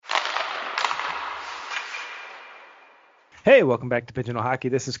Hey, welcome back to Pigeonhole Hockey.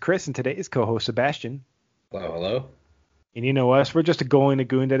 This is Chris, and today's co-host Sebastian. Hello, hello. And you know us, we're just a going to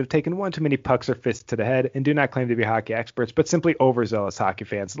goon that have taken one too many pucks or fists to the head and do not claim to be hockey experts, but simply overzealous hockey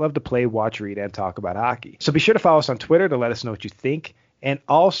fans that love to play, watch, read, and talk about hockey. So be sure to follow us on Twitter to let us know what you think, and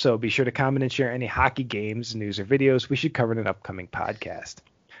also be sure to comment and share any hockey games, news, or videos we should cover in an upcoming podcast.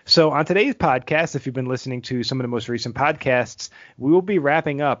 So on today's podcast, if you've been listening to some of the most recent podcasts, we will be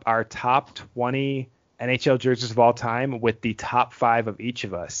wrapping up our top 20 NHL jerseys of all time with the top 5 of each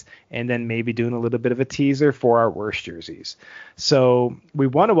of us, and then maybe doing a little bit of a teaser for our worst jerseys. So we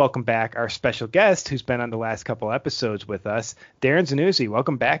want to welcome back our special guest who's been on the last couple episodes with us, Darren Zanuzzi.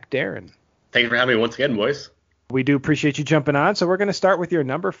 Welcome back, Darren. Thank you for having me once again, boys. We do appreciate you jumping on, so we're going to start with your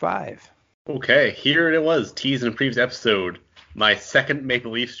number 5. Okay, here it was, teased in a previous episode, my second Maple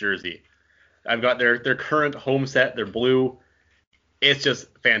Leafs jersey. I've got their current home set, their blue. It's just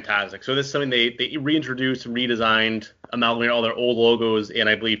fantastic. So this is something they reintroduced, redesigned, amalgamated all their old logos in,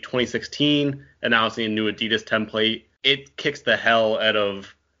 I believe, 2016, announcing a new Adidas template. It kicks the hell out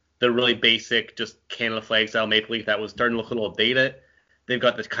of the really basic, just Canada flag style Maple Leaf that was starting to look a little dated. They've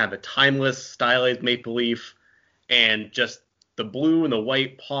got this kind of a timeless, stylized Maple Leaf, and just the blue and the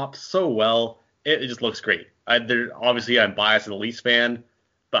white pop so well. It just looks great. Obviously, I'm biased as a Leafs fan,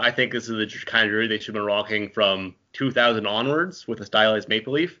 but I think this is the kind of jersey they should have been rocking from 2000 onwards with a stylized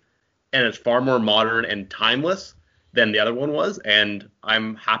Maple Leaf, and it's far more modern and timeless than the other one was, and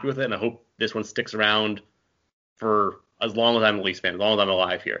I'm happy with it, and I hope this one sticks around for as long as I'm a Leafs fan, as long as I'm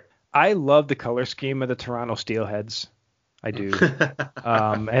alive here. I love the color scheme of the Toronto Steelheads. I do.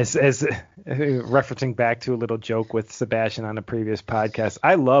 As referencing back to a little joke with Sebastian on a previous podcast,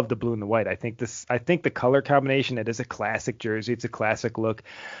 I love the blue and the white. I think the color combination, it is a classic jersey. It's a classic look.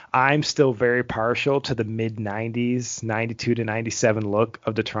 I'm still very partial to the mid 90s, 92 to 97 look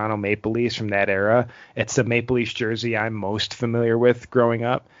of the Toronto Maple Leafs from that era. It's the Maple Leafs jersey I'm most familiar with growing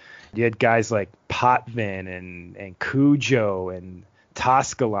up. You had guys like Potvin and Cujo and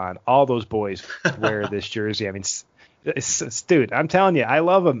Toscalan. All those boys wear this jersey. I mean, dude, I'm telling you, I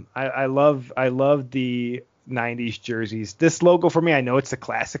love them. I love the 90s jerseys. This logo for me, I know it's a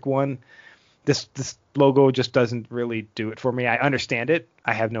classic one. This logo just doesn't really do it for me. I understand it.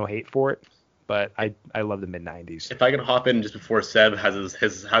 I have no hate for it, but I love the mid 90s. If I could hop in just before Seb has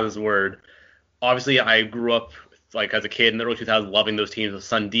his word, obviously I grew up like as a kid in the early 2000s loving those teams with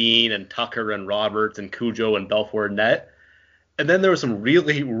Sundin and Tucker and Roberts and Cujo and Belfour and Net. And then there were some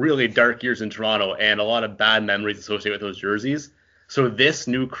really, really dark years in Toronto and a lot of bad memories associated with those jerseys. So this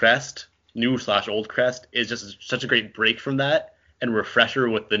new crest, new/old crest, is just such a great break from that and refresher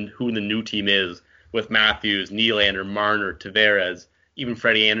with who the new team is, with Matthews, Nylander, Marner, Tavares, even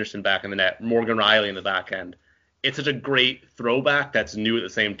Freddie Anderson back in the net, Morgan Riley in the back end. It's such a great throwback that's new at the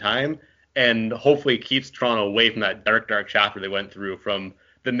same time, and hopefully keeps Toronto away from that dark chapter they went through from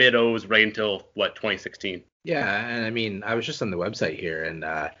the mid-O's right until, 2016. Yeah, and I mean, I was just on the website here, and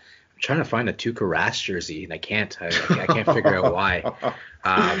I'm trying to find a Tuukka Rask jersey, and I can't. I can't figure out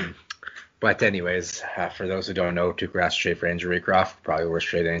why. But anyways, for those who don't know, Tuukka Rask trade for Andrew Raycroft, probably the worst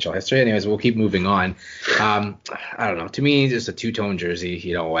trade in NHL history. Anyways, we'll keep moving on. I don't know. To me, just a two-tone jersey.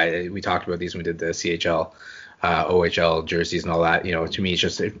 You know, we talked about these when we did the CHL, OHL jerseys and all that. You know, to me, it's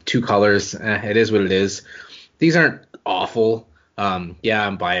just two colors. It is what it is. These aren't awful. Yeah,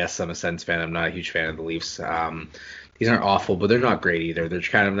 I'm biased. I'm a Sens fan. I'm not a huge fan of the Leafs. These aren't awful, but they're not great either. They're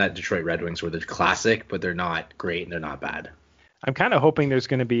kind of that Detroit Red Wings where they're classic, but they're not great and they're not bad. I'm kind of hoping there's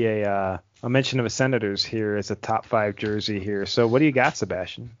going to be a mention of a Senators here as a top 5 jersey here. So what do you got,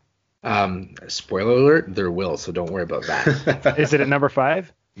 Sebastian? Spoiler alert, there will, so don't worry about that. Is it at number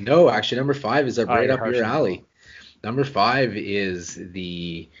 5? No, actually, number 5 is right up your alley. Number 5 is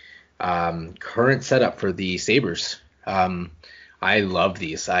the current setup for the Sabres. I love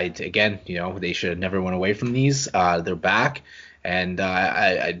these. Again, you know, they should have never went away from these. They're back, and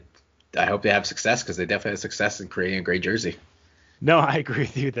I hope they have success because they definitely have success in creating a great jersey. No, I agree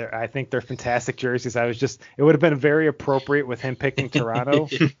with you there. I think they're fantastic jerseys. It would have been very appropriate with him picking Toronto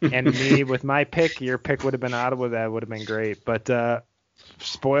and me with my pick. Your pick would have been Ottawa. That would have been great. But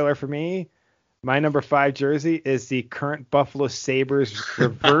spoiler for me, my number 5 jersey is the current Buffalo Sabres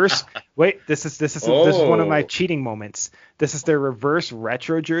reverse. Wait, this is one of my cheating moments. This is their reverse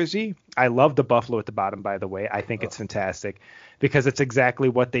retro jersey. I love the buffalo at the bottom, by the way. I think it's fantastic because it's exactly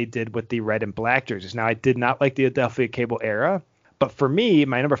what they did with the red and black jerseys. Now, I did not like the Adelphia Cable era, but for me,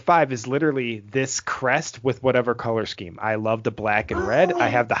 my number 5 is literally this crest with whatever color scheme. I love the black and red. I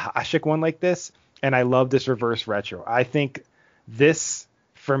have the Hasek one like this, and I love this reverse retro. I think this,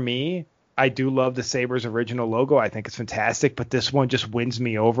 for me, I do love the Sabres original logo. I think it's fantastic, but this one just wins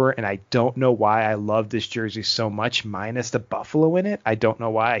me over, and I don't know why I love this jersey so much, minus the buffalo in it. I don't know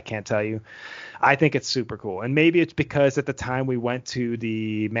why. I can't tell you. I think it's super cool. And maybe it's because at the time we went to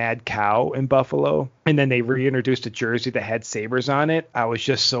the Mad Cow in Buffalo, and then they reintroduced a jersey that had Sabres on it. I was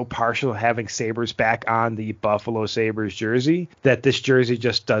just so partial to having Sabres back on the Buffalo Sabres jersey that this jersey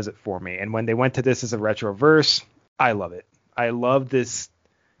just does it for me. And when they went to this as a retro verse, I love it. I love this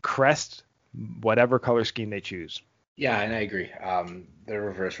crest, whatever color scheme they choose. Yeah, and I agree. The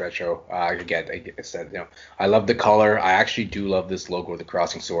reverse retro, again, like I said, I love the color. I actually do love this logo with the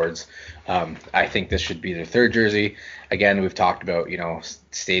crossing swords. I think this should be their third jersey. Again, we've talked about,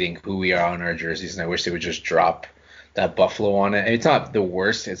 stating who we are on our jerseys, and I wish they would just drop that buffalo on it. And it's not the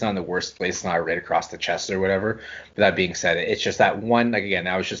worst. It's not in the worst place. It's not right across the chest or whatever. But that being said, it's just that one, like, again,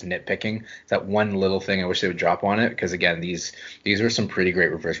 I was just nitpicking. It's that one little thing I wish they would drop on it, because, again, these were some pretty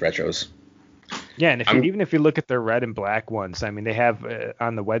great reverse retros. Yeah, and even if you look at their red and black ones, I mean, they have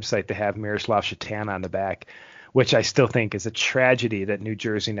on the website, they have Miroslav Shatan on the back, which I still think is a tragedy that New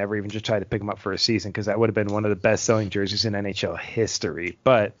Jersey never even just tried to pick him up for a season, because that would have been one of the best-selling jerseys in NHL history.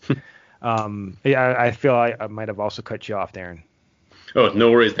 But yeah, I feel I might have also cut you off, Darren. Oh, no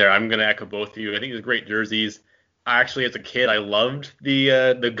worries there. I'm going to echo both of you. I think it's great jerseys. Actually, as a kid, I loved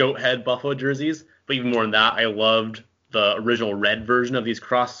the goat head buffalo jerseys, but even more than that, I loved the original red version of these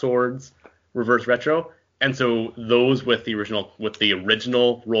cross swords reverse retro, and so those with the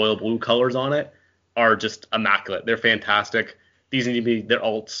original royal blue colors on it are just immaculate. They're fantastic. These need to be their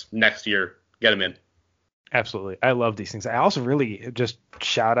alts next year. Get them in. Absolutely. I love these things. I also really just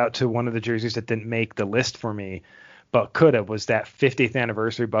shout out to one of the jerseys that didn't make the list for me, but could have, was that 50th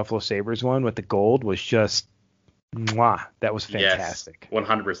anniversary Buffalo Sabres one with the gold. Was just mwah. That was fantastic. Yes,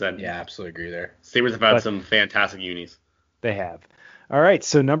 100%. Yeah, absolutely agree there. Sabres have had some fantastic unis. They have. All right,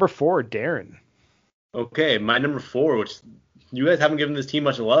 so number 4, Darren. Okay, my number 4, which you guys haven't given this team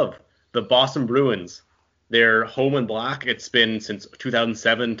much love, the Boston Bruins. They're home in black. It's been since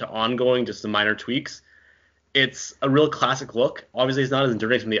 2007 to ongoing, just some minor tweaks. It's a real classic look. Obviously, it's not as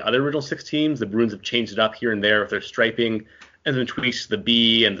enduring as some of the other original 6 teams. The Bruins have changed it up here and there with their striping and some tweaks to the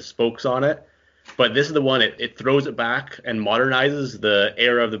B and the spokes on it. But this is the one, it throws it back and modernizes the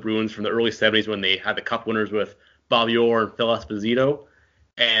era of the Bruins from the early 70s when they had the Cup winners with Bobby Orr and Phil Esposito,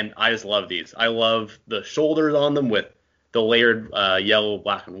 and I just love these. I love the shoulders on them with the layered yellow,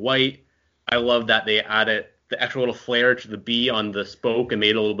 black, and white. I love that they added the extra little flair to the B on the spoke and made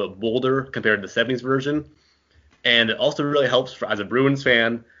it a little bit bolder compared to the 70s version. And it also really helps as a Bruins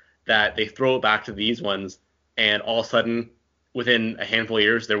fan that they throw it back to these ones, and all of a sudden, within a handful of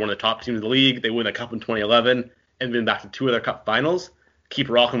years, they're one of the top teams in the league. They win the Cup in 2011 and been back to 2 of their Cup finals. Keep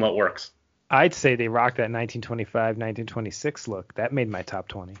rocking what works. I'd say they rocked that 1925, 1926 look. That made my top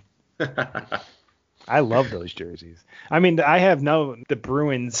 20. I love those jerseys. I mean, the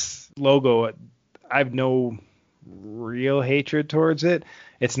Bruins logo, I have no real hatred towards it.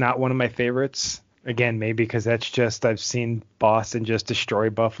 It's not one of my favorites. Again, maybe because that's just, I've seen Boston just destroy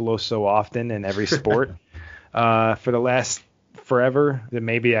Buffalo so often in every sport for the last forever that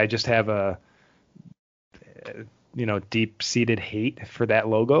maybe I just have a deep-seated hate for that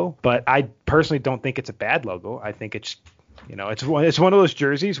logo. But I personally don't think it's a bad logo. I think it's one of those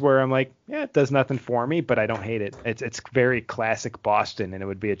jerseys where I'm like, yeah, it does nothing for me, but I don't hate it. It's very classic Boston, and it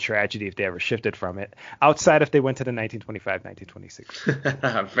would be a tragedy if they ever shifted from it, outside if they went to the 1925,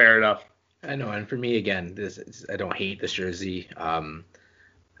 1926. Fair enough. I know, and for me, again, I don't hate this jersey.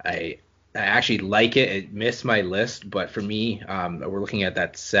 I actually like it. It missed my list, but for me, we're looking at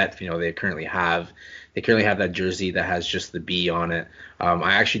that set. They currently have that jersey that has just the B on it.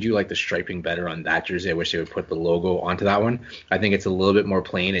 I actually do like the striping better on that jersey. I wish they would put the logo onto that one. I think it's a little bit more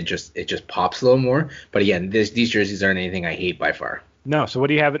plain. It just pops a little more. But again, these jerseys aren't anything I hate by far. No. So what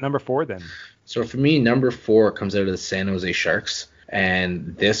do you have at number 4 then? So for me, number 4 comes out of the San Jose Sharks.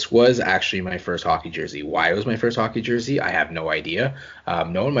 And this was actually my first hockey jersey. Why it was my first hockey jersey, I have no idea.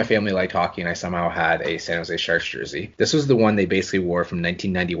 No one in my family liked hockey, and I somehow had a San Jose Sharks jersey. This was the one they basically wore from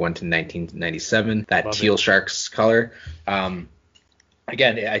 1991 to 1997, that Love teal it. Sharks color.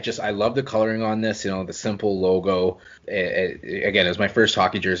 Again, I love the coloring on this, the simple logo. Again, it was my first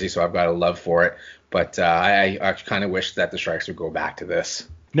hockey jersey, so I've got a love for it. But I kind of wish that the Sharks would go back to this.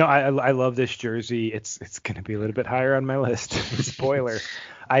 No, I love this jersey. It's going to be a little bit higher on my list. Spoiler.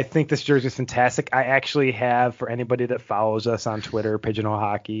 I think this jersey is fantastic. I actually have, for anybody that follows us on Twitter, Pigeonhole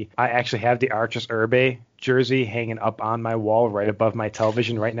Hockey, I actually have the Archis Urbe jersey hanging up on my wall right above my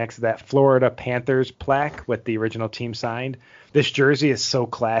television, right next to that Florida Panthers plaque with the original team signed. This jersey is so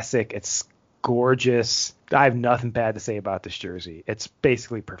classic. It's gorgeous. I have nothing bad to say about this jersey. It's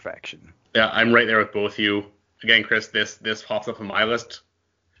basically perfection. Yeah, I'm right there with both you. Again, Chris, this pops up on my list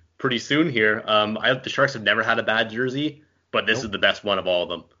pretty soon here. The Sharks have never had a bad jersey, but this is the best one of all of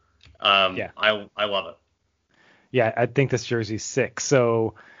them. Yeah. I love it. Yeah, I think this jersey's sick.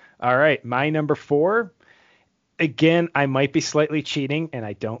 So, all right, my number 4. Again, I might be slightly cheating, and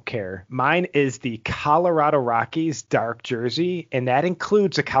I don't care. Mine is the Colorado Rockies dark jersey, and that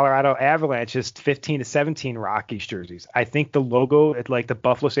includes the Colorado Avalanche's 15-17 Rockies jerseys. I think the logo, like the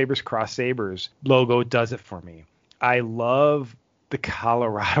Buffalo Sabres Cross Sabres logo, does it for me. I love the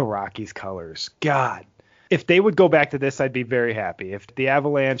Colorado Rockies colors. God, if they would go back to this, I'd be very happy. If the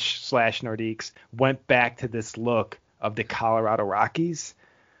Avalanche / Nordiques went back to this look of the Colorado Rockies,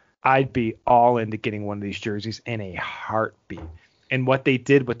 I'd be all into getting one of these jerseys in a heartbeat. And what they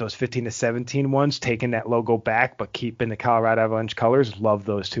did with those 15-17 ones, taking that logo back but keeping the Colorado Avalanche colors, love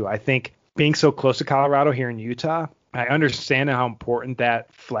those too. I think being so close to Colorado here in Utah, I understand how important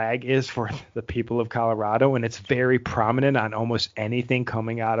that flag is for the people of Colorado, and it's very prominent on almost anything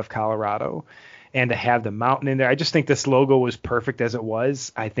coming out of Colorado. And to have the mountain in there, I just think this logo was perfect as it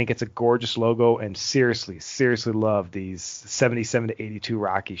was. I think it's a gorgeous logo, and seriously love these 77-82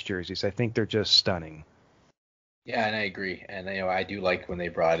 Rockies jerseys. I think they're just stunning. Yeah, and I agree. And I do like when they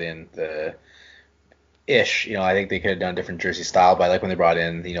brought in the ish. I think they could have done a different jersey style, but I like when they brought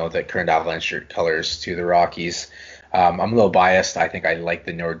in the current Avalanche shirt colors to the Rockies. I'm a little biased. I think I like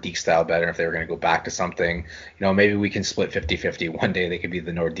the Nordique style better. If they were going to go back to something, maybe we can split 50-50. One day they could be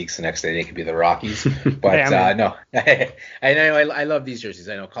the Nordiques, the next day they could be the Rockies. But no, I love these jerseys.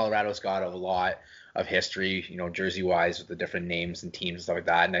 I know Colorado's got a lot of history, jersey-wise with the different names and teams and stuff like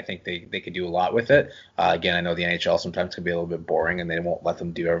that, and I think they could do a lot with it. Again, I know the NHL sometimes can be a little bit boring, and they won't let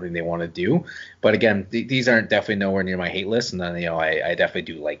them do everything they want to do. But again, these aren't definitely nowhere near my hate list, and then I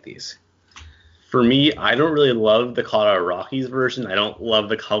definitely do like these. For me, I don't really love the Colorado Rockies version. I don't love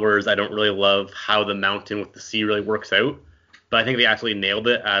the colors. I don't really love how the mountain with the sea really works out. But I think they actually nailed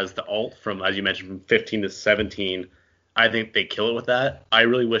it as the alt from, as you mentioned, from 15-17. I think they kill it with that. I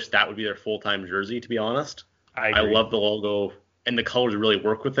really wish that would be their full-time jersey, to be honest. I love the logo, and the colors really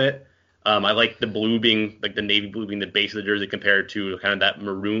work with it. I like the blue being, like the navy blue being the base of the jersey compared to kind of that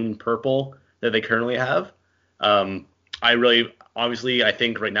maroon purple that they currently have. Obviously, I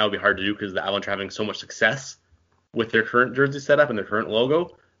think right now it would be hard to do because the Avalanche are having so much success with their current jersey setup and their current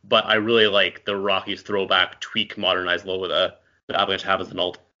logo. But I really like the Rockies throwback, tweak, modernized logo that the Avalanche have as an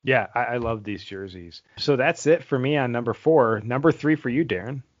alt. Yeah, I love these jerseys. So that's it for me on number 4. Number 3 for you,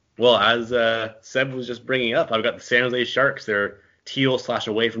 Darren. Well, as Seb was just bringing up, I've got the San Jose Sharks. They're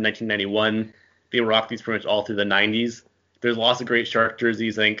teal/away from 1991. They rocked these pretty much all through the 90s. There's lots of great Shark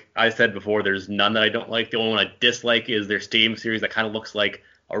jerseys. I think I said before, there's none that I don't like. The only one I dislike is their Stadium Series that kind of looks like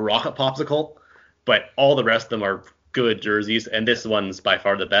a rocket popsicle. But all the rest of them are good jerseys, and this one's by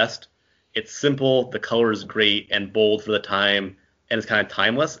far the best. It's simple, the color is great and bold for the time, and it's kind of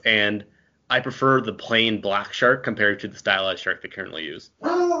timeless. And I prefer the plain black Shark compared to the stylized Shark they currently use.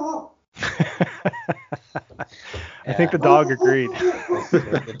 I think the dog agreed.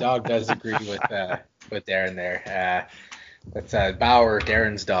 The dog does agree with Darren there. That's Bauer,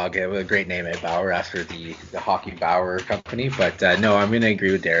 Darren's dog. It was a great name, Bauer, after the Hockey Bauer company. But no, I'm going to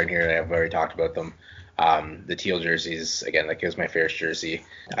agree with Darren here. I've already talked about them. The teal jerseys, again, like it was my favorite jersey.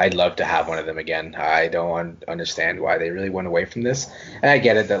 I'd love to have one of them again. I don't understand why they really went away from this. And I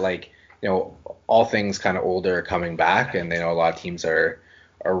get it that, all things kind of older are coming back, and a lot of teams are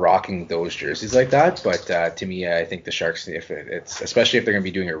rocking those jerseys like that. But to me, I think the Sharks, especially if they're going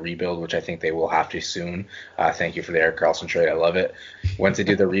to be doing a rebuild, which I think they will have to soon. Thank you for the Erik Karlsson trade. I love it. Once they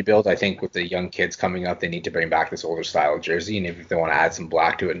do the rebuild, I think with the young kids coming up, they need to bring back this older style jersey. And if they want to add some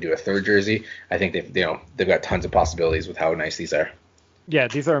black to it and do a third jersey, I think they've got tons of possibilities with how nice these are. Yeah,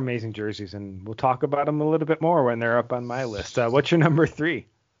 these are amazing jerseys, and we'll talk about them a little bit more when they're up on my list. What's your number 3?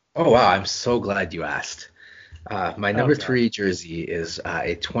 Oh, wow. I'm so glad you asked. My number 3 jersey is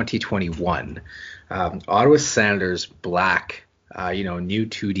a 2021 Ottawa Senators black, new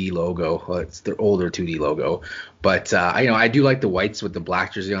 2D logo. Well, it's their older 2D logo, but I do like the whites with the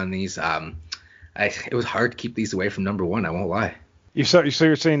black jersey on these. It was hard to keep these away from number 1. I won't lie. So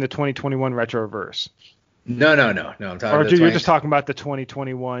you're saying the 2021 retro reverse? No. I'm talking. Or you're just talking about the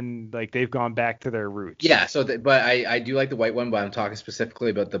 2021, like they've gone back to their roots. Yeah. But I do like the white one, but I'm talking specifically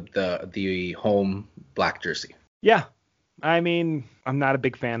about the home black jersey. Yeah. I mean, I'm not a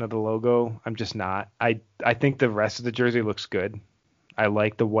big fan of the logo. I'm just not. I think the rest of the jersey looks good. I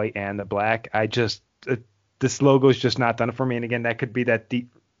like the white and the black. This logo is just not done for me. And again, that could be that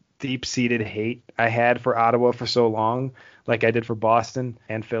deep-seated hate I had for Ottawa for so long, like I did for Boston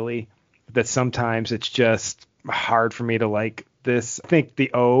and Philly, that sometimes it's just hard for me to like this. I think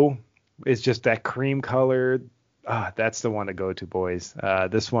the O is just that cream color. That's the one to go to, boys.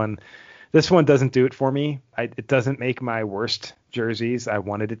 This one doesn't do it for me. It doesn't make my worst jerseys. I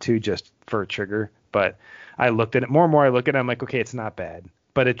wanted it to just for a trigger, but I looked at it more and more. I look at it, I'm like, okay, it's not bad,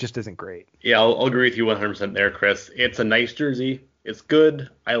 but it just isn't great. Yeah, I'll agree with you 100% there, Chris. It's a nice jersey. It's good.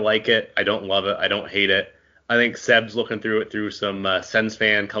 I like it. I don't love it. I don't hate it. I think Seb's looking through it through some Sens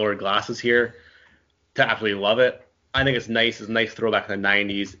fan colored glasses here to absolutely love it. I think it's nice. It's a nice throwback in the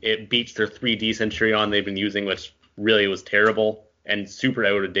 90s. It beats their 3D Centurion they've been using, which really was terrible and super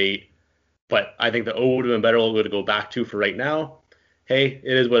out of date. But I think the O would have been better logo to go back to for right now. Hey,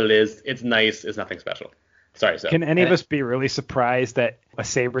 it is what it is. It's nice. It's nothing special. Sorry, Seb. Can any of us be really surprised that a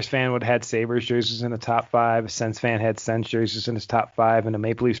Sabres fan would have had Sabres jerseys in the top 5, a Sens fan had Sens jerseys in his top 5, and a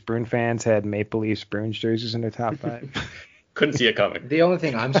Maple Leafs Bruins fans had Maple Leafs Bruins jerseys in their top 5? Couldn't see it coming. The only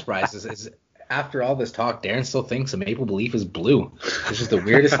thing I'm surprised is after all this talk, Darren still thinks a Maple Leaf is blue. This is the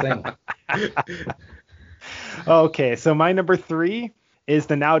weirdest thing. Okay, so my number 3 is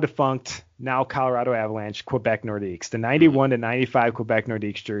the now defunct, now Colorado Avalanche Quebec Nordiques. The 91 to 95 Quebec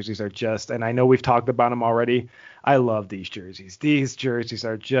Nordiques jerseys are just, and I know we've talked about them already. I love these jerseys. These jerseys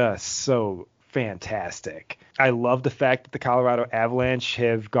are just so fantastic. I love the fact that the Colorado Avalanche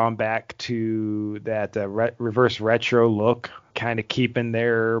have gone back to that reverse retro look, kind of keeping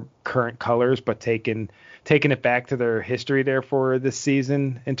their current colors, but taking it back to their history there for this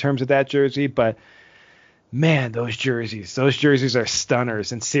season in terms of that jersey. But man, those jerseys are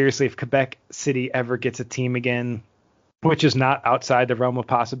stunners. And seriously, if Quebec City ever gets a team again, which is not outside the realm of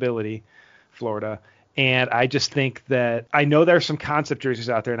possibility, Florida. And I just think that I know there's some concept jerseys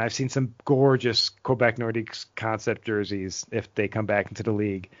out there, and I've seen some gorgeous Quebec Nordiques concept jerseys if they come back into the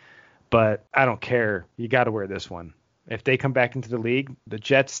league. But I don't care. You got to wear this one. If they come back into the league, the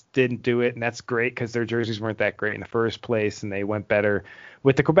Jets didn't do it, and that's great because their jerseys weren't that great in the first place, and they went better.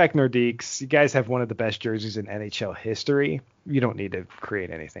 With the Quebec Nordiques, you guys have one of the best jerseys in NHL history. You don't need to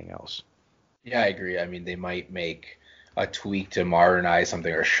create anything else. Yeah, I agree. I mean, they might make a tweak to modernize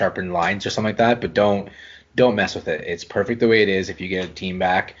something or sharpen lines or something like that, but don't mess with it. It's perfect the way it is. If you get a team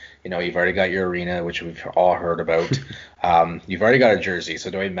back, you've already got your arena, which we've all heard about. You've already got a jersey, so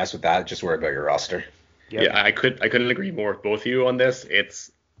don't even mess with that. Just worry about your roster. Yep. Yeah, I couldn't agree more with both of you on this.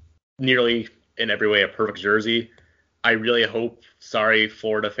 It's nearly in every way a perfect jersey. I really hope, sorry,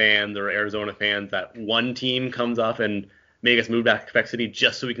 Florida fans or Arizona fans, that one team comes up and make us move back to Quebec City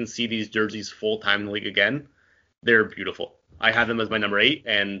just so we can see these jerseys full time in the league again. They're beautiful. I have them as my number 8,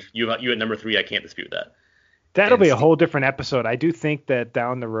 and you at number 3. I can't dispute that. That'll be a whole different episode. I do think that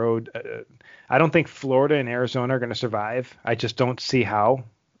down the road, I don't think Florida and Arizona are going to survive. I just don't see how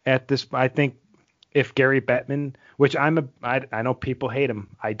at this. I think if Gary Bettman, which I know people hate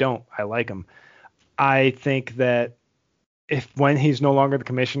him. I don't. I like him. I think that when he's no longer the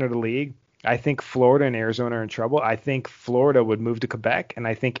commissioner of the league, I think Florida and Arizona are in trouble. I think Florida would move to Quebec, and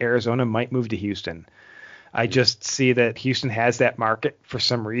I think Arizona might move to Houston. I just see that Houston has that market for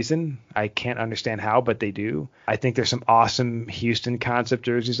some reason. I can't understand how, but they do. I think there's some awesome Houston concept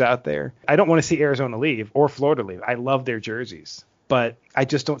jerseys out there. I don't want to see Arizona leave or Florida leave. I love their jerseys, but I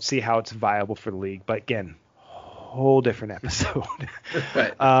just don't see how it's viable for the league. But again, whole different episode.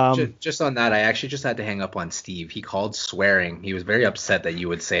 But just on that, I actually just had to hang up on Steve. He called swearing. He was very upset that you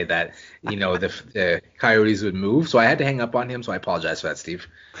would say that, the Coyotes would move. So I had to hang up on him. So I apologize for that, Steve.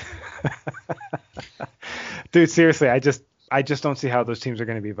 Dude, seriously, I just don't see how those teams are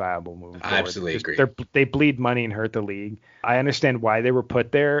going to be viable moving forward. I absolutely agree. They bleed money and hurt the league. I understand why they were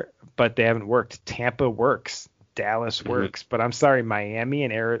put there, but they haven't worked. Tampa works. Dallas works. But I'm sorry, Miami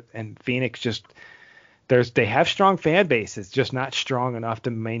and Phoenix they have strong fan bases, just not strong enough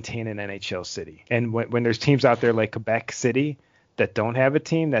to maintain an NHL city. And when there's teams out there like Quebec City that don't have a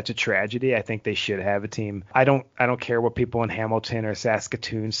team, that's a tragedy. I think they should have a team. I don't care what people in Hamilton or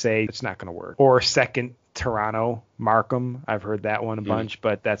Saskatoon say. It's not going to work. Or second Toronto, Markham. I've heard that one a bunch,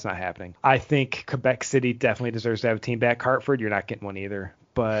 but that's not happening. I think Quebec City definitely deserves to have a team back. Hartford, you're not getting one either.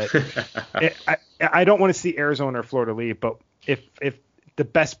 But I don't want to see Arizona or Florida leave. But if the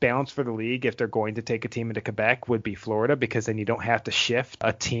best balance for the league, if they're going to take a team into Quebec, would be Florida, because then you don't have to shift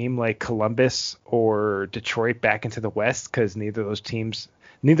a team like Columbus or Detroit back into the West, because neither of those teams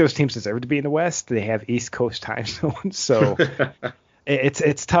deserve to be in the West. They have East Coast time zones, so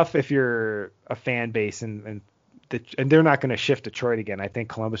it's tough if you're a fan base and they're not going to shift Detroit again. I think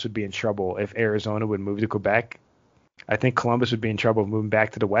Columbus would be in trouble if Arizona would move to Quebec. I think Columbus would be in trouble moving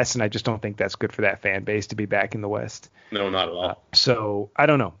back to the West, and I just don't think that's good for that fan base to be back in the West. No, not at all. So I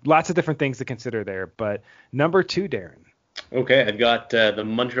don't know. Lots of different things to consider there. But number 2, Darren. Okay, I've got the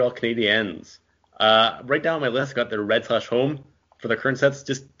Montreal Canadiens. Right down on my list, I got their red/home for the current sets,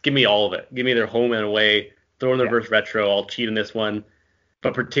 just give me all of it. Give me their home and away, throw in the reverse retro. I'll cheat in this one.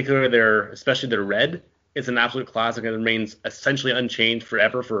 But particularly especially their red, it's an absolute classic and it remains essentially unchanged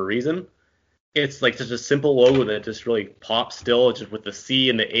forever for a reason. It's like just a simple logo that just really pops still, just with the C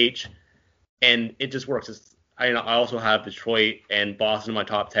and the H, and it just works. I also have Detroit and Boston in my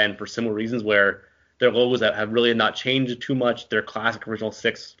top 10 for similar reasons, where their logos that have really not changed too much. They're classic original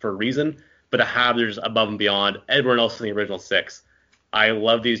 6 for a reason, but to have there's above and beyond everyone else in the original 6. I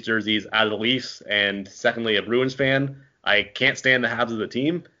love these jerseys as a Leafs and secondly a Bruins fan. I can't stand the Habs as a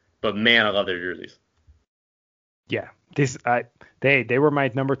team, but man, I love their jerseys. Yeah, they were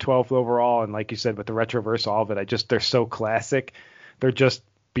my number 12 overall, and like you said, with the retroverse, all of it, they're so classic. They're just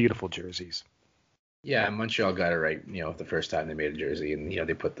beautiful jerseys. Yeah, Montreal got it right, the first time they made a jersey, and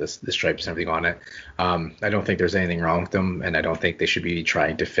they put the stripes and everything on it. I don't think there's anything wrong with them, and I don't think they should be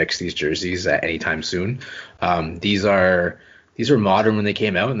trying to fix these jerseys at any time soon. These were modern when they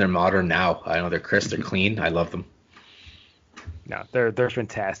came out, and they're modern now. I know they're crisp, they're clean. I love them. No, they're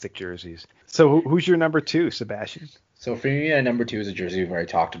fantastic jerseys. So who's your number 2, Sebastian? So for me, number 2 is a jersey we've already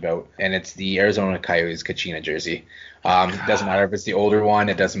talked about, and it's the Arizona Coyotes Kachina jersey. It doesn't matter if it's the older one.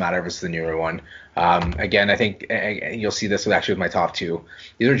 It doesn't matter if it's the newer one. Again, I think you'll see this with my top 2.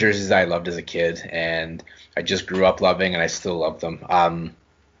 These are jerseys that I loved as a kid, and I just grew up loving, and I still love them.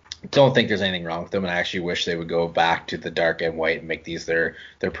 Don't think there's anything wrong with them, and I actually wish they would go back to the dark and white and make these their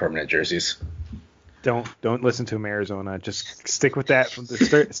permanent jerseys. Don't listen to him, Arizona. Just stick with that.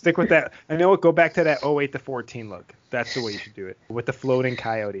 Stick with that. I know it. Go back to that 08-14 look. That's the way you should do it. With the floating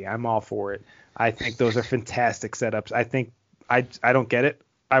coyote, I'm all for it. I think those are fantastic setups. I think I don't get it.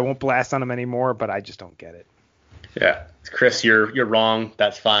 I won't blast on them anymore, but I just don't get it. Yeah, Chris, you're wrong.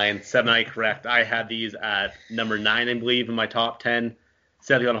 That's fine. 7-9 correct. I had these at number 9, I believe, in my top 10.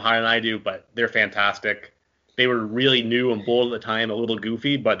 7 on higher than I do, but they're fantastic. They were really new and bold at the time, a little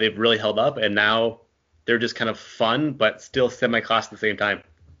goofy, but they've really held up, and now they're just kind of fun, but still semi-class at the same time.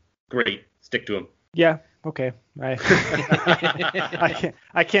 Great. Stick to them. Yeah. Okay. I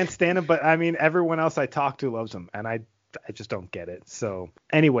can't stand them, but I mean, everyone else I talk to loves them, and I just don't get it. So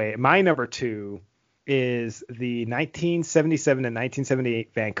anyway, my number 2 is the 1977 and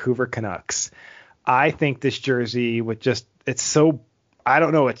 1978 Vancouver Canucks. I think this jersey it's so, I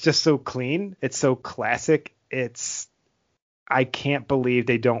don't know, it's just so clean. It's so classic. I can't believe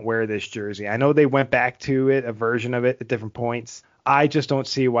they don't wear this jersey. I know they went back to it, a version of it at different points. I just don't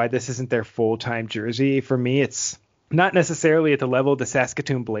see why this isn't their full-time jersey. For me, it's not necessarily at the level of the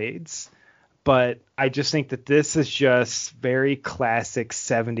Saskatoon Blades, but I just think that this is just very classic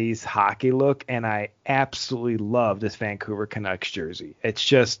 70s hockey look, and I absolutely love this Vancouver Canucks jersey.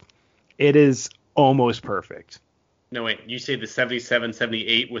 It is almost perfect. No, wait, you say the 77,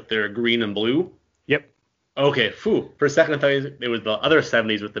 78 with their green and blue? Yep. Okay, phew. For a second, I thought it was the other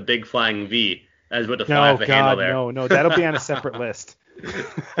 70s with the big flying V. That is what the 5 the handle there. No, that'll be on a separate list.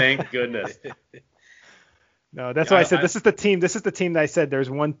 Thank goodness. No, that's why I said this is the team. This is the team that I said there's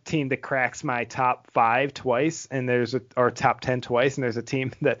one team that cracks my top 5 twice, and or top 10 twice, and there's a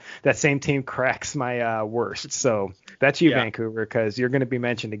team that same team cracks my worst. So that's you, Vancouver, because you're going to be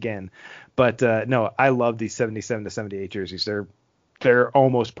mentioned again. But no, I love these 77 to 78 jerseys. They're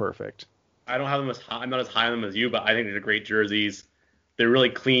almost perfect. I don't have them as high. I'm not as high on them as you, but I think they're great jerseys. They're really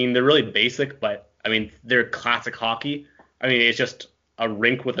clean. They're really basic, but I mean, they're classic hockey. I mean, it's just a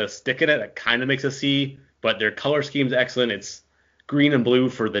rink with a stick in it that kind of makes a C, but their color scheme's excellent. It's green and blue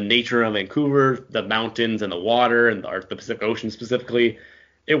for the nature of Vancouver, the mountains and the water and the Pacific Ocean specifically.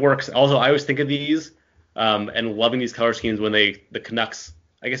 It works. Also, I always think of these and loving these color schemes when the Canucks,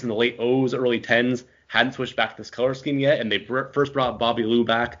 I guess in the late O's, early 10s, hadn't switched back to this color scheme yet, and they first brought Bobby Lou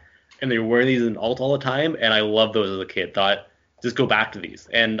back, and they were wearing these in alt all the time, and I loved those as a kid. Thought, just go back to these,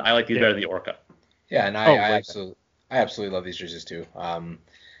 and I like these better than the Orca. Yeah, and I absolutely love these jerseys too.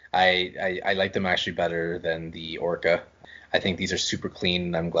 I like them actually better than the Orca. I think these are super clean,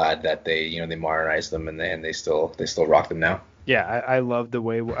 and I'm glad that they modernized them and they still rock them now. Yeah, I love the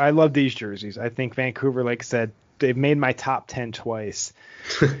way I love these jerseys. I think Vancouver, like I said, they've made my top 10 twice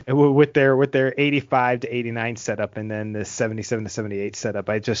with their 85 to 89 setup and then the 77 to 78 setup.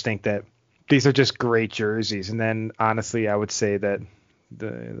 I just think that these are just great jerseys. And then honestly, I would say that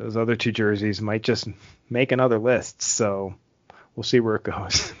those other 2 jerseys might just make another list. So we'll see where it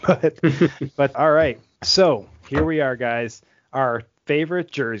goes. but all right. So here we are, guys. Our favorite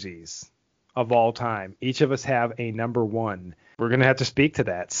jerseys of all time. Each of us have a number 1. We're going to have to speak to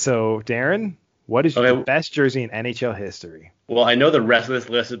that. So Darren, what is your best jersey in NHL history? Well, I know the rest of this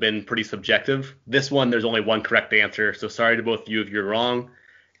list has been pretty subjective. This one, there's only one correct answer, so sorry to both of you if you're wrong.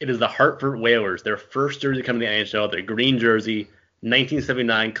 It is the Hartford Whalers, their first jersey coming to the NHL, their green jersey,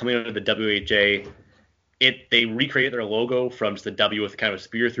 1979, coming out of the WHA, they recreated their logo from just a W with kind of a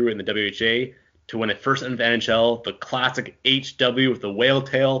spear through it in the WHA to when it first entered the NHL, the classic HW with the whale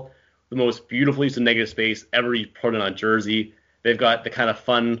tail, the most beautiful use of negative space ever put on a jersey. They've got the kind of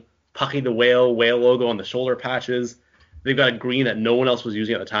fun Pucky the whale logo on the shoulder patches. They've got a green that no one else was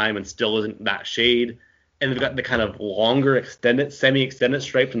using at the time and still isn't that shade. And they've got the kind of longer, semi-extended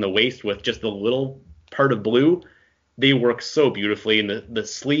stripe in the waist with just the little part of blue. They work so beautifully, and the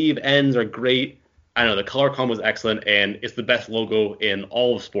sleeve ends are great. I don't know, the color combo is excellent, and it's the best logo in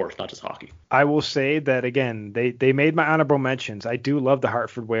all of sports, not just hockey. I will say that, again, they made my honorable mentions. I do love the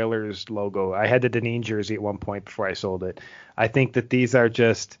Hartford Whalers logo. I had the Deneen jersey at one point before I sold it. I think that these are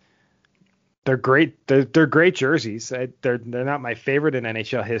just – they're great. They're great jerseys. They're not my favorite in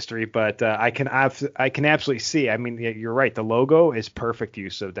NHL history, but I can absolutely see. I mean, you're right. The logo is perfect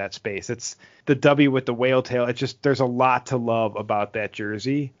use of that space. It's the W with the whale tail. It's just there's a lot to love about that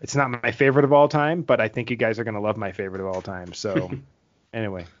jersey. It's not my favorite of all time, but I think you guys are gonna love my favorite of all time. So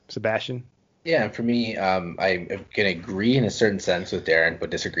anyway, Sebastian. Yeah, and for me, I can agree in a certain sense with Darren, but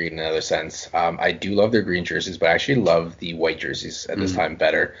disagree in another sense. I do love their green jerseys, but I actually love the white jerseys at this time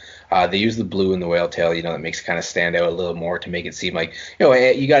better. They use the blue and the whale tail, that makes it kind of stand out a little more to make it seem like,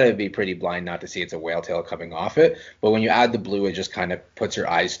 you got to be pretty blind not to see it's a whale tail coming off it. But when you add the blue, it just kind of puts your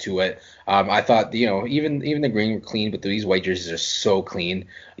eyes to it. I thought, even the green were clean, but these white jerseys are so clean.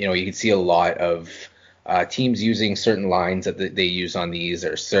 You can see a lot of teams using certain lines that they use on these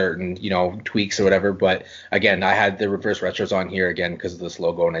or certain, tweaks or whatever. But again, I had the reverse retros on here again because of this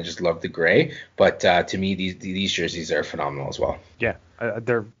logo, and I just love the gray. But to me, these jerseys are phenomenal as well. Yeah,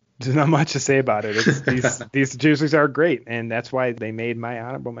 there's not much to say about it. These jerseys are great, and that's why they made my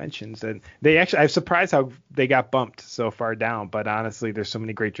honorable mentions. And I'm surprised how they got bumped so far down. But honestly, there's so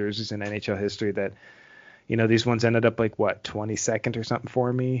many great jerseys in NHL history that, these ones ended up 22nd or something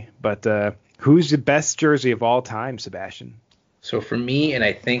for me. But who's the best jersey of all time, Sebastian? So for me, and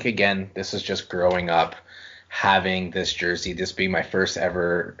I think, again, this is just growing up, having this jersey, this being my first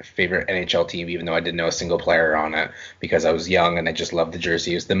ever favorite NHL team, even though I didn't know a single player on it because I was young and I just loved the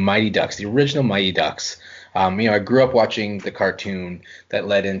jersey. It was the Mighty Ducks, the original Mighty Ducks. I grew up watching the cartoon that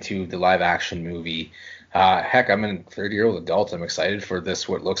led into the live action movie. Heck, I'm a 30-year-old adult. I'm excited for this,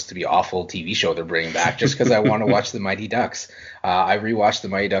 what looks to be awful TV show they're bringing back, just because I want to watch the Mighty Ducks. I rewatch the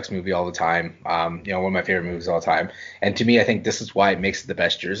Mighty Ducks movie all the time. One of my favorite movies of all time. And to me, I think this is why it makes it the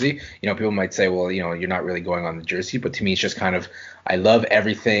best jersey. People might say, well, you're not really going on the jersey, but to me, it's just kind of, I love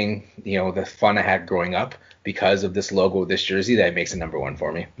everything, the fun I had growing up because of this logo, this jersey, that makes it number one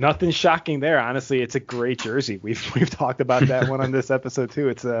for me. Nothing shocking there. Honestly, it's a great jersey. We've talked about that one on this episode too.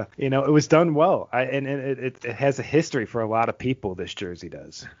 It's it was done well. And it has a history for a lot of people. This jersey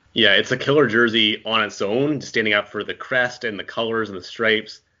does. Yeah, it's a killer jersey on its own, just standing out for the crest and the colors and the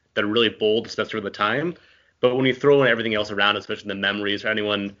stripes that are really bold, especially for the time. But when you throw in everything else around, especially the memories for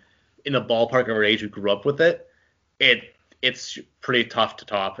anyone in the ballpark of our age who grew up with it, it's pretty tough to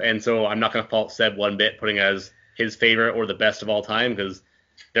top. And so I'm not going to fault Seb one bit putting it as his favorite or the best of all time because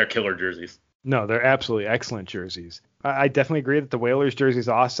they're killer jerseys. No, they're absolutely excellent jerseys. I definitely agree that the Whalers jersey is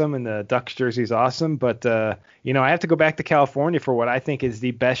awesome and the Ducks jersey is awesome. But, I have to go back to California for what I think is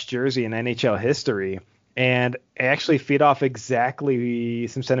the best jersey in NHL history. And actually feed off exactly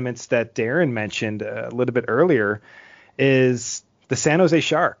some sentiments that Darren mentioned a little bit earlier is the San Jose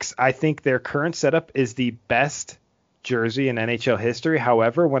Sharks. I think their current setup is the best jersey in NHL history.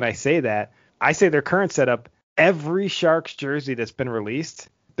 However, when I say that, I say their current setup, every Sharks jersey that's been released,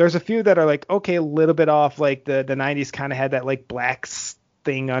 there's a few that are a little bit off. The 90s kind of had that black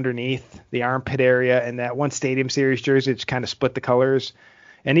thing underneath the armpit area, and that one Stadium Series jersey just kind of split the colors.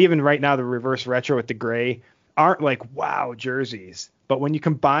 And even right now, the reverse retro with the gray aren't wow jerseys. But when you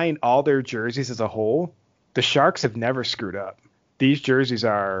combine all their jerseys as a whole, the Sharks have never screwed up. These jerseys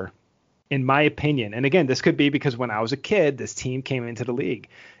are, in my opinion, and again, this could be because when I was a kid, this team came into the league.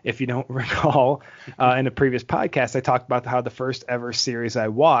 If you don't recall, in a previous podcast, I talked about how the first ever series I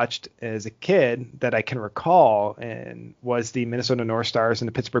watched as a kid that I can recall and was the Minnesota North Stars and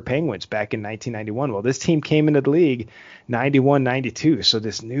the Pittsburgh Penguins back in 1991. Well, this team came into the league 91-92. So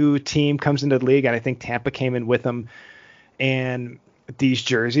this new team comes into the league, and I think Tampa came in with them. And these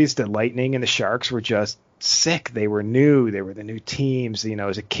jerseys, the Lightning and the Sharks, were just sick. They were new. They were the new teams.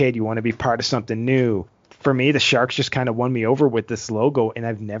 As a kid, you want to be part of something new. For me, the Sharks just kind of won me over with this logo, and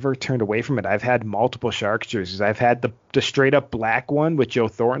I've never turned away from it. I've had multiple Sharks jerseys. I've had the straight up black one with Joe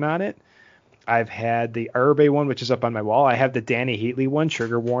Thornton on it. I've had the Urbe one, which is up on my wall. I have the Danny Heatley one,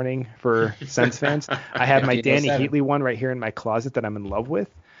 trigger warning for Sens fans. I have my Danny Heatley one right here in my closet that I'm in love with.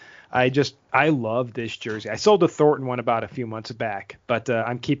 I love this jersey. I sold a Thornton one about a few months back, but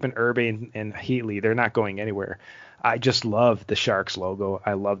I'm keeping Irby and Heatley. They're not going anywhere. I just love the Sharks logo.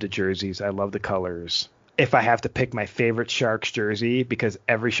 I love the jerseys. I love the colors. If I have to pick my favorite Sharks jersey, because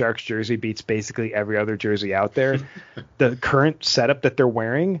every Sharks jersey beats basically every other jersey out there, the current setup that they're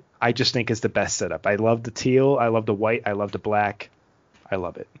wearing, I just think is the best setup. I love the teal. I love the white. I love the black. I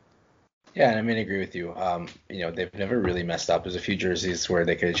love it. Yeah, and I agree with you. They've never really messed up. There's a few jerseys where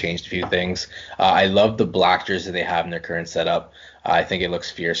they could have changed a few things. I love the black jersey they have in their current setup. I think it looks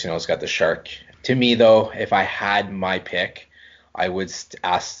fierce. It's got the shark. To me, though, if I had my pick, I would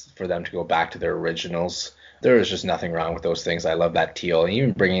ask for them to go back to their originals. There is just nothing wrong with those things. I love that teal, and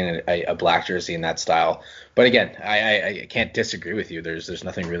even bringing in a black jersey in that style. But again, I can't disagree with you. There's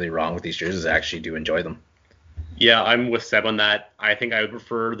nothing really wrong with these jerseys. I actually do enjoy them. Yeah, I'm with Seb on that. I think I would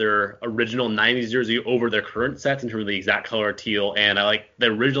prefer their original 90s jersey over their current sets in terms of the exact color teal, and I like the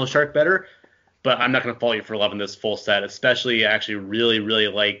original Shark better, but I'm not going to fault you for loving this full set, especially I actually really, really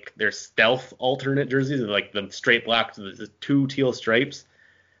like their stealth alternate jerseys, like the straight black, the two teal stripes.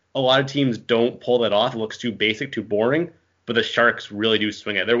 A lot of teams don't pull that off. It looks too basic, too boring, but the Sharks really do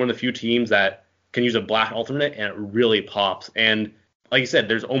swing it. They're one of the few teams that can use a black alternate, and it really pops. And like you said,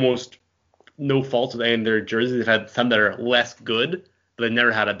 there's almost no faults with any of their jerseys. They've had some that are less good, but they've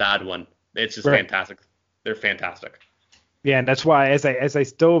never had a bad one. It's just fantastic. They're fantastic. Yeah, and that's why as I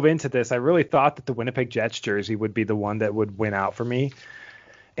dove into this, I really thought that the Winnipeg Jets jersey would be the one that would win out for me.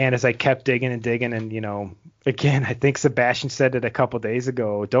 And as I kept digging, and again, I think Sebastian said it a couple days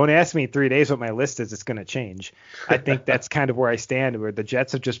ago, don't ask me in 3 days what my list is. It's going to change. I think that's kind of where I stand, where the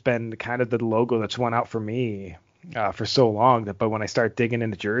Jets have just been kind of the logo that's won out for me for so long. But when I start digging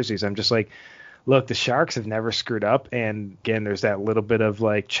into jerseys, I'm just like, look, the Sharks have never screwed up. And again, there's that little bit of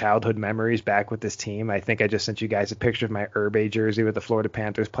like childhood memories back with this team. I think I just sent you guys a picture of my Irby jersey with the Florida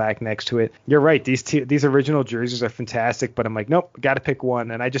Panthers plaque next to it. You're right. These original jerseys are fantastic, but I'm like, nope, got to pick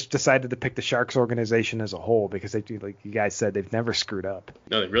one. And I just decided to pick the Sharks organization as a whole because they, like you guys said, they've never screwed up.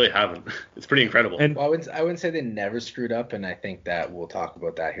 No, they really haven't. It's pretty incredible. And I wouldn't say they never screwed up. And I think that we'll talk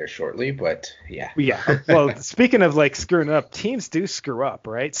about that here shortly, but yeah. Yeah. Well, speaking of like screwing up, teams do screw up,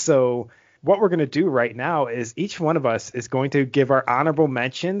 right? So what we're going to do right now is each one of us is going to give our honorable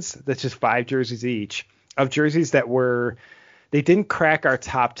mentions. That's just 5 jerseys each of jerseys that they didn't crack our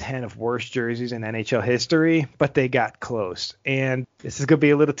top 10 of worst jerseys in NHL history, but they got close. And this is going to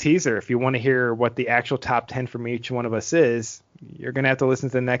be a little teaser. If you want to hear what the actual top 10 from each one of us is, you're going to have to listen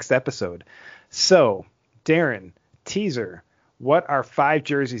to the next episode. So, Darren, teaser. What are 5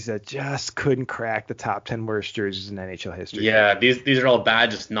 jerseys that just couldn't crack the top 10 worst jerseys in NHL history? Yeah, these are all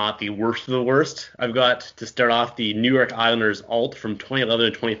bad, just not the worst of the worst. I've got to start off the New York Islanders alt from 2011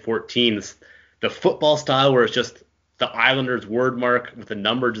 to 2014. The football style where it's just the Islanders word mark with a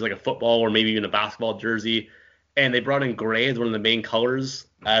number, just like a football or maybe even a basketball jersey. And they brought in gray as one of the main colors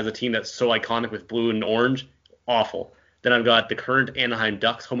as a team that's so iconic with blue and orange. Awful. Then I've got the current Anaheim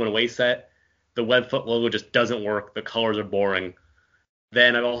Ducks home and away set. The Webfoot logo just doesn't work. The colors are boring.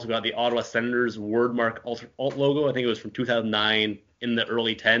 Then I've also got the Ottawa Senators wordmark alt logo. I think it was from 2009 in the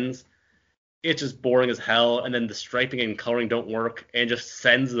early 10s. It's just boring as hell. And then the striping and coloring don't work and just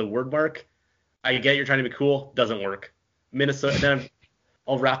sends the wordmark. I get you're trying to be cool. Doesn't work. Minnesota. Then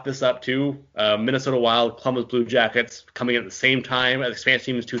I'll wrap this up too. Minnesota Wild, Columbus Blue Jackets coming in at the same time as expansion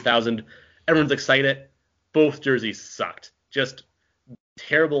team is 2000. Everyone's excited. Both jerseys sucked. Just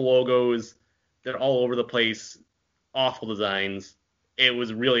terrible logos. They're all over the place. Awful designs. It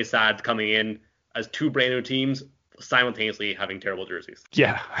was really sad coming in as 2 brand new teams simultaneously having terrible jerseys.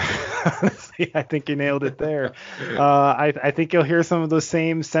 Yeah, I think you nailed it there. I think you'll hear some of those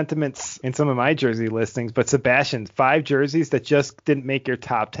same sentiments in some of my jersey listings. But Sebastian, 5 jerseys that just didn't make your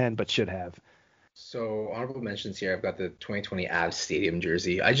top 10 but should have. So honorable mentions here. I've got the 2020 Avs Stadium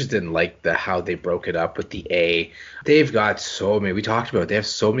jersey. I just didn't like how they broke it up with the A. They've got so many. We talked about it. They have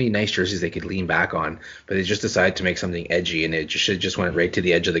so many nice jerseys they could lean back on, but they just decided to make something edgy, and it just went right to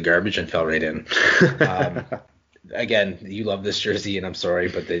the edge of the garbage and fell right in. Again, you love this jersey, and I'm sorry,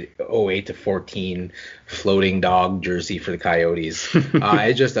 but the 08 to 14 floating dog jersey for the Coyotes,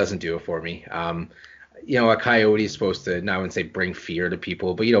 it just doesn't do it for me. A coyote is supposed to, I wouldn't say bring fear to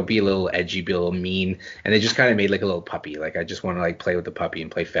people, but, be a little edgy, be a little mean. And they just kind of made like a little puppy. Like, I just want to play with the puppy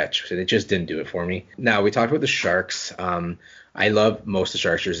and play fetch. So it just didn't do it for me. Now, we talked about the Sharks. I love most of the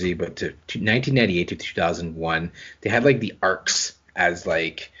Sharks jersey, but to 1998 to 2001, they had the arcs as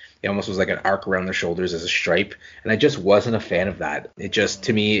it almost was like an arc around their shoulders as a stripe. And I just wasn't a fan of that. It just,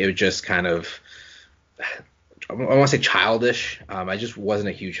 to me, it was just kind of I want to say childish. I just wasn't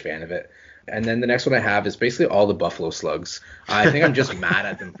a huge fan of it. And then the next one I have is basically all the Buffalo Slugs. I think I'm just mad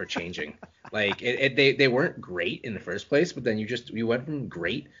at them for changing. Like they weren't great in the first place, but then you went from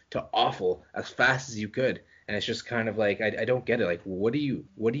great to awful as fast as you could. And it's just kind of like I don't get it. Like what are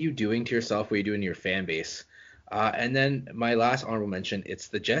you doing to yourself? What are you doing to your fan base? And then my last honorable mention, it's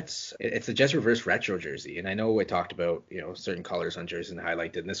the Jets. It's the Jets reverse retro jersey. And I know I talked about, certain colors on jerseys and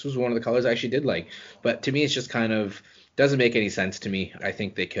highlighted, and this was one of the colors I actually did like. But to me, it's just kind of doesn't make any sense to me. I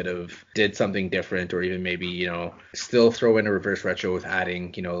think they could have did something different, or even maybe, still throw in a reverse retro with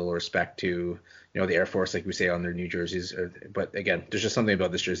adding, a little respect to, the Air Force, like we say on their new jerseys. But again, there's just something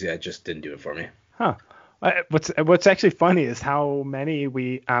about this jersey that just didn't do it for me. Huh. What's actually funny is how many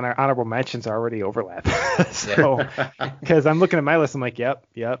we on our honorable mentions already overlap. So, because I'm looking at my list, I'm like, yep.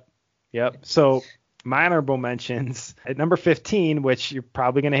 So my honorable mentions at number 15, which you're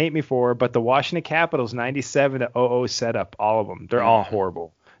probably going to hate me for, but the Washington Capitals 97-00 setup, all of them, they're all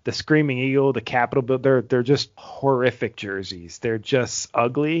horrible. The Screaming Eagle, the Capitol, they're just horrific jerseys. They're just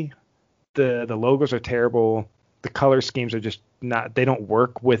ugly. The logos are terrible. The color schemes are just not, they don't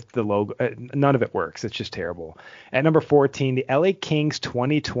work with the logo. None of it works. It's just terrible. At number 14, the LA Kings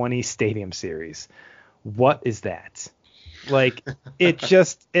 2020 Stadium Series. What is that? Like,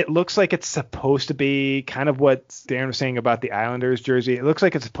 it looks like it's supposed to be kind of what Darren was saying about the Islanders jersey. It looks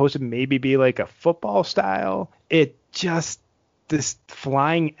like it's supposed to maybe be like a football style. This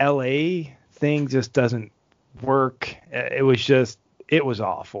flying LA thing just doesn't work. It was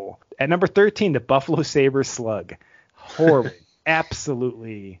awful. At number 13, the Buffalo Sabres slug. Horrible.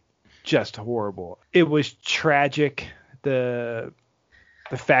 Absolutely just horrible. It was tragic. The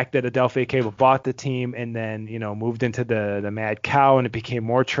fact that Adelphia Cable bought the team and then, moved into the Mad Cow, and it became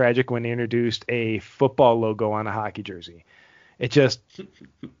more tragic when they introduced a football logo on a hockey jersey. It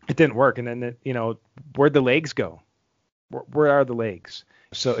didn't work. And then, where'd the legs go? Where are the legs?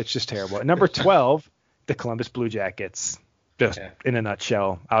 So it's just terrible. At number 12, the Columbus Blue Jackets. Just in a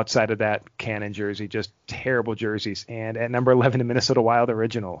nutshell, outside of that Cannon jersey, just terrible jerseys. And at number 11, the Minnesota Wild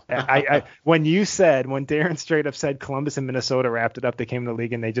original. When Darren straight up said Columbus and Minnesota wrapped it up, they came in the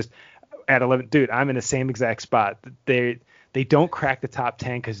league and they just at 11, dude, I'm in the same exact spot. They don't crack the top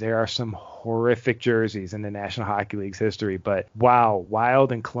 10 because there are some horrific jerseys in the National Hockey League's history. But wow,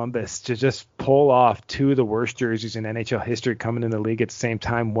 Wild and Columbus to just pull off two of the worst jerseys in NHL history coming in the league at the same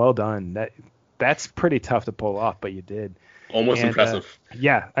time. Well done. That's pretty tough to pull off, but you did. Almost impressive.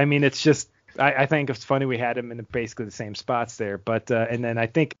 I mean, it's just I think it's funny we had him in basically the same spots there. But and then I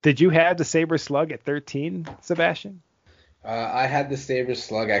think, did you have the Sabre Slug at 13, Sebastian? I had the Sabre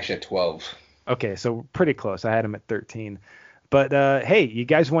Slug actually at 12. Okay, so pretty close. I had him at 13. But hey, you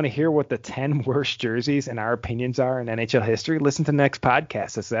guys want to hear what the 10 worst jerseys in our opinions are in NHL history? Listen to the next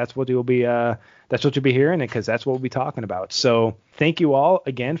podcast. That's what you'll be hearing, because that's what we'll be talking about. So thank you all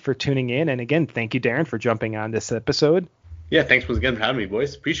again for tuning in, and again, thank you, Darren, for jumping on this episode. Yeah, thanks once again for having me,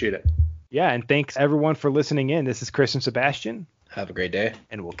 boys. Appreciate it. Yeah, and thanks everyone for listening in. This is Chris and Sebastian. Have a great day.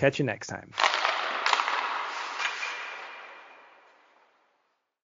 And we'll catch you next time.